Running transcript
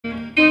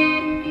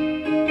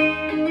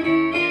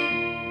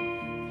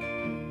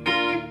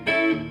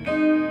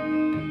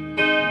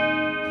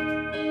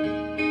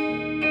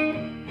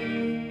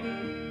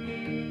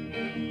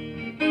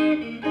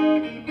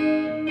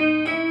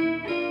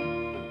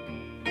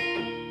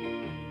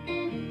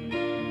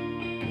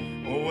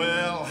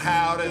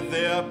out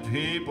there,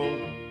 people,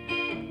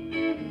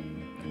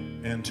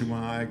 and to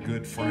my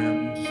good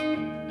friends.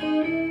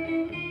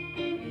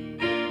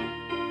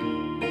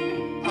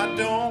 I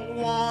don't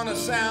want to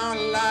sound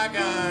like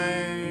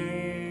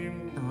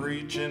I'm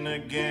preaching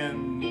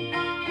again,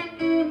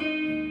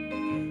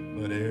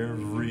 but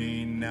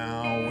every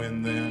now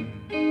and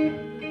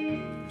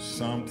then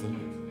something's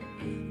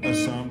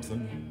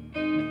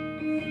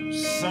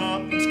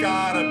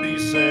gotta be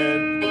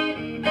said.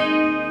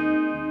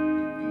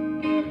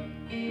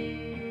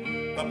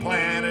 The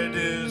planet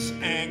is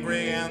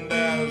angry and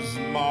there's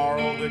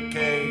moral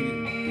decay.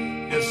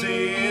 You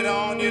see it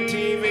on your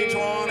TV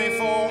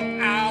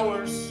 24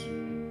 hours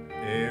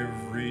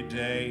every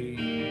day.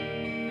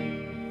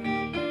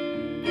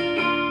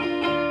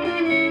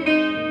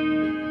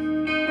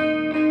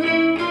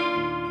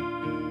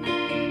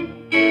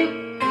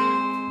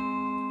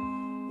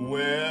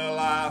 Well,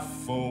 I,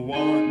 for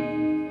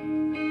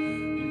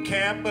one,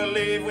 can't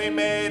believe we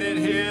made it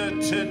here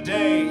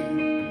today,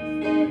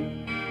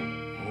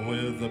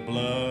 with the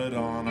blood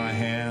on our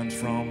hands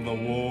from the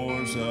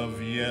wars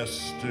of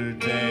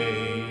yesterday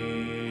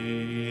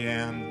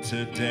and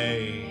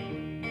today.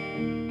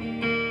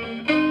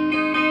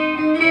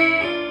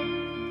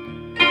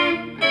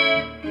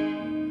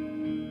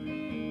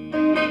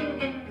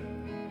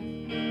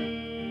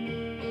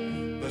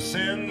 The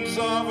sins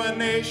of a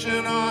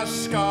nation are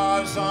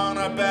scars on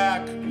our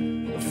back.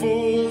 The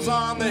fools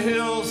on the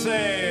hill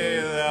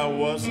say there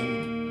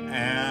wasn't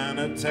an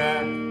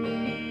attack.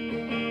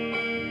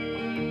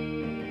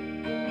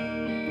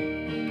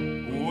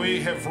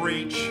 We have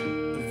reached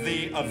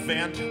the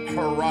event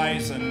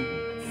horizon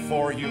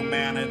for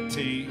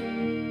humanity.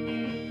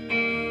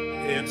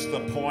 It's the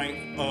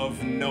point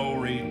of no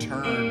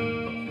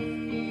return,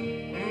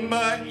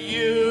 but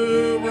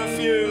you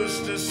refuse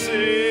to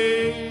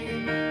see.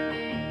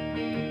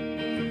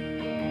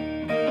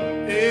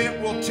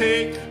 It will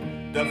take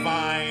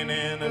divine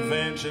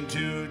intervention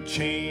to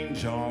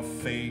change our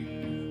fate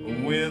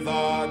with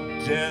our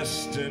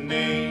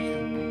destiny.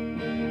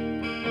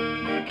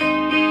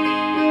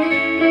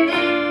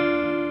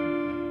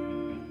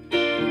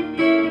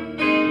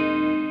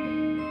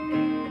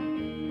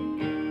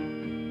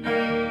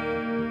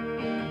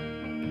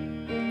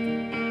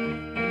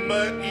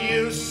 But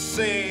you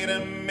say to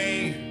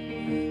me,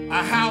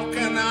 how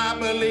can I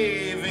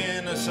believe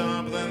in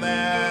something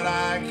that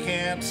I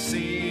can't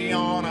see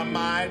on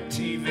my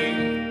TV?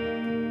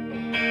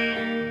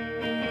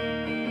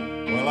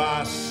 Well,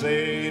 I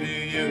say to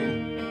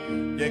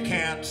you, you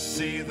can't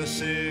see the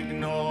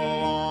signal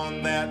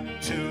on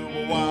that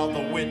tube while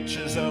the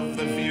witches of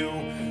the view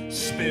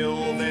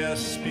spill their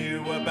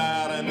spew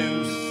about a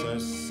new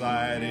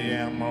society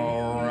and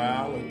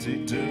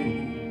morality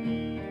too.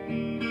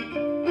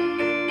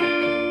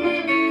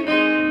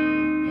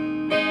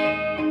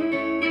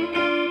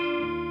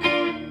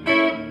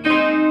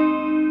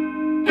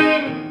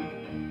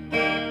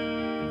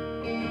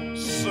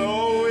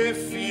 So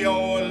if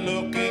you're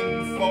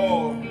looking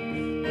for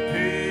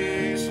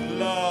peace,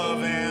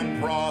 love,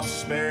 and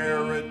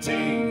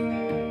prosperity,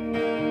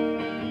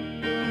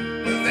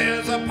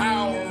 there's a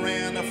power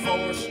and a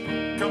force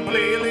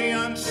completely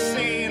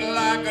unseen,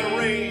 like a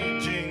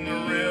raging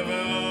river,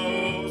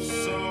 oh,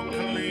 so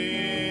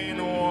clean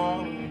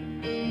water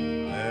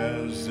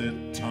as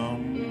it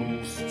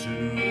tumbles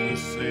to the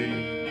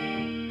sea.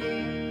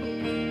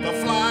 The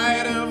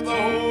flight of the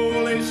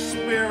Holy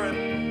Spirit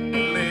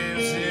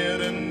lives here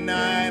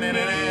tonight, and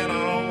it ain't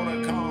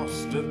gonna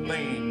cost a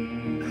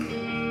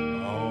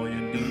thing. All you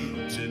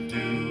need to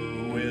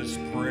do is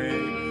pray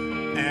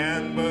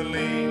and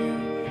believe,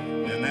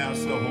 and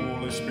ask the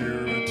Holy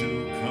Spirit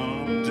to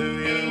come to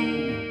you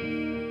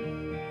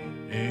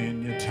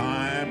in your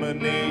time of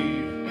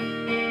need.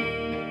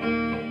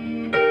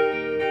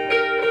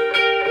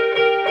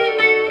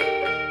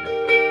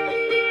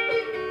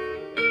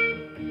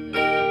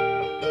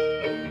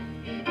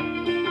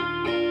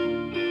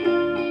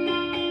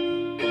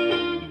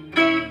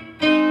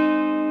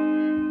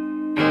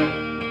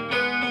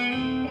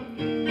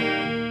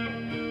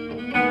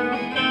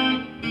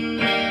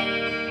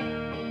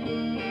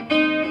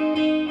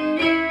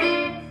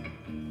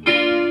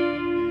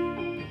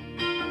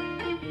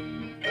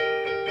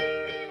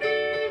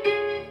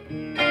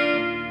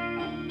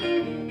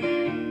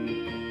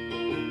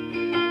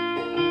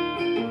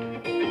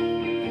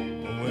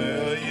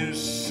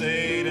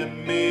 Say to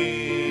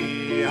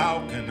me,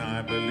 how can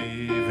I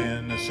believe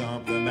in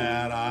something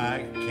that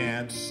I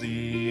can't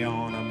see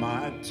on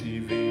my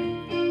TV?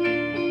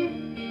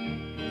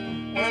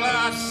 Well,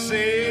 I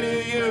say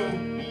to you,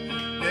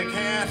 you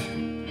can't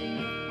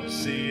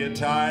see a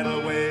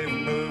tidal wave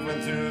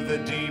moving through the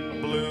deep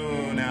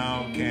blue,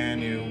 now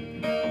can you?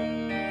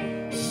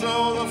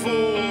 So the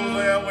fools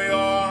that we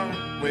are,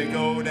 we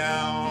go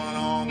down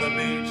on the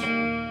beach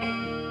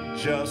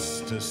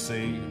just to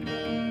see.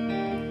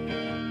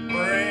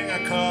 Bring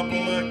a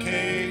couple of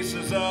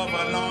cases of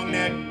a long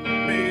neck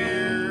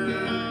beer,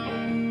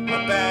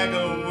 a bag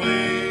of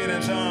weed,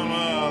 and some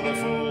other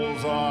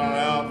fools are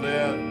out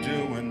there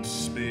doing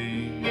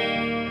speed.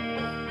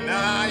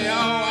 Now, yo,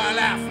 I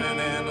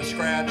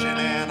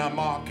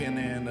walking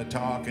and a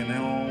talking,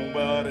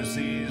 nobody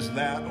sees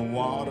that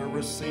water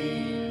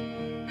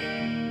recede.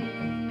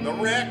 The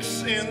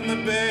wrecks in the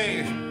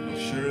bay,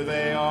 sure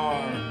they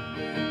are,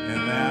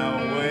 and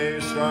that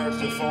wave starts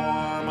to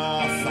form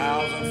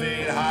 1,000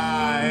 feet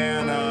high,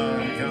 and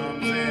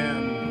comes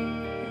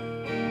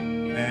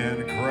in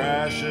and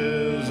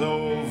crashes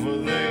over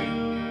there.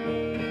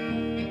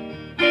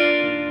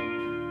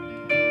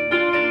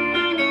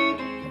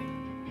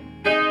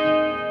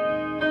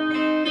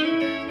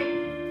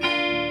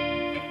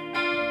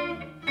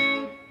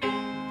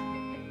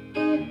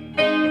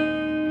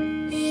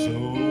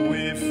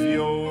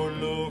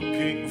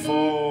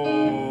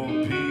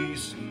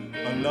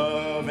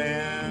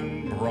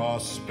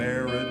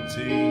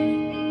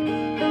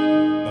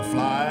 The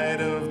flight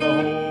of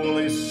the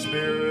Holy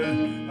Spirit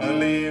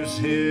leaves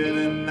here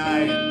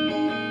tonight.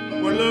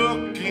 We're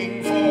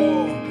looking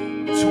for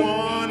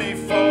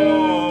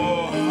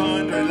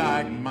 2,400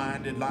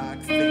 like-minded,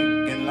 like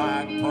thinking,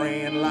 like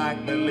praying,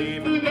 like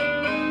believing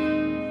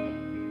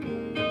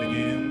to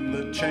begin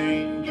the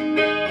change.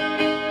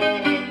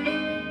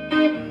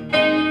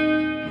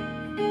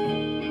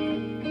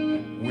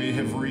 We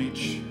have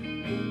reached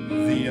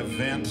the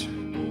event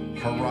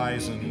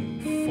horizon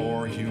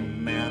for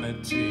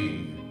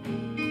humanity.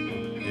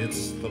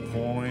 It's the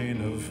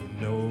point of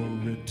no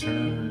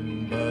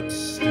return, but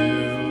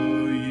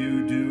still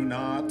you do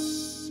not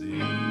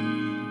see.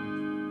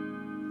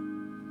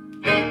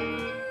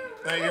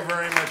 Thank you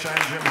very much.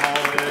 I'm Jim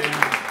Hall.